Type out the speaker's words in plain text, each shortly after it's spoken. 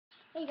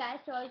Hey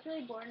guys, so I was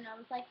really bored and I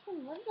was like, let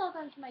me log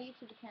on to my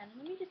YouTube account.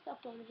 Let me just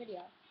upload a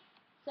video.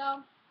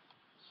 So,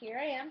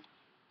 here I am.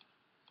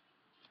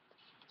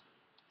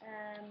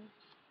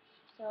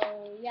 So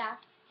yeah,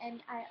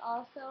 and I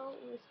also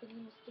was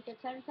thinking this is a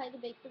good time to tell you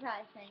the big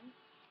surprise thing.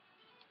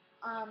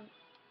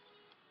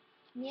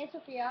 Me and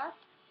Sophia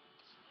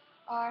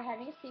are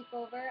having a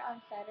sleepover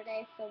on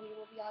Saturday, so we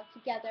will be on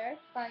together,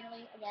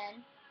 finally,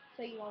 again.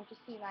 So you won't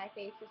just see my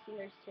face, you'll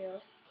see hers too.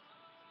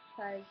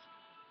 Because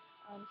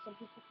some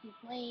people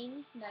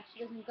complain that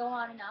she doesn't go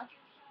on enough.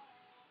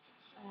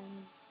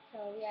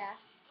 So yeah.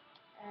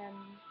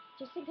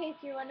 Just in case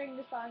you're wondering,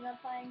 the song I'm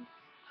playing,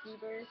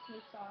 Bieber's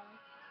new song,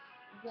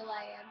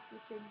 will.i.am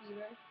featuring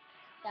Bieber,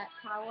 that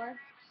Power,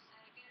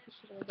 you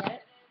should really get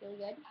it, it's really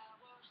good.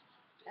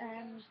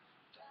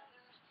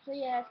 So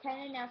yeah, it's kind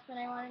of an announcement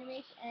I wanted to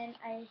make, and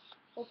I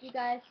hope you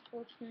guys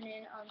will tune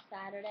in on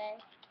Saturday.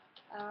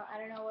 I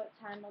don't know what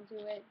time I'll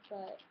do it,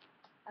 but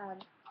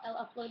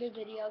I'll upload a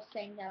video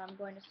saying that I'm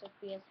going to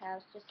Sophia's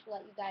house, just to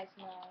let you guys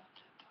know.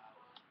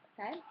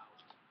 Okay?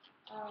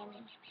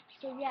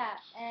 So yeah,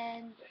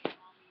 and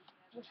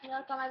wish me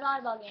luck on my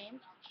volleyball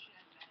game.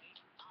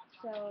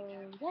 So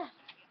yeah,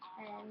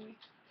 and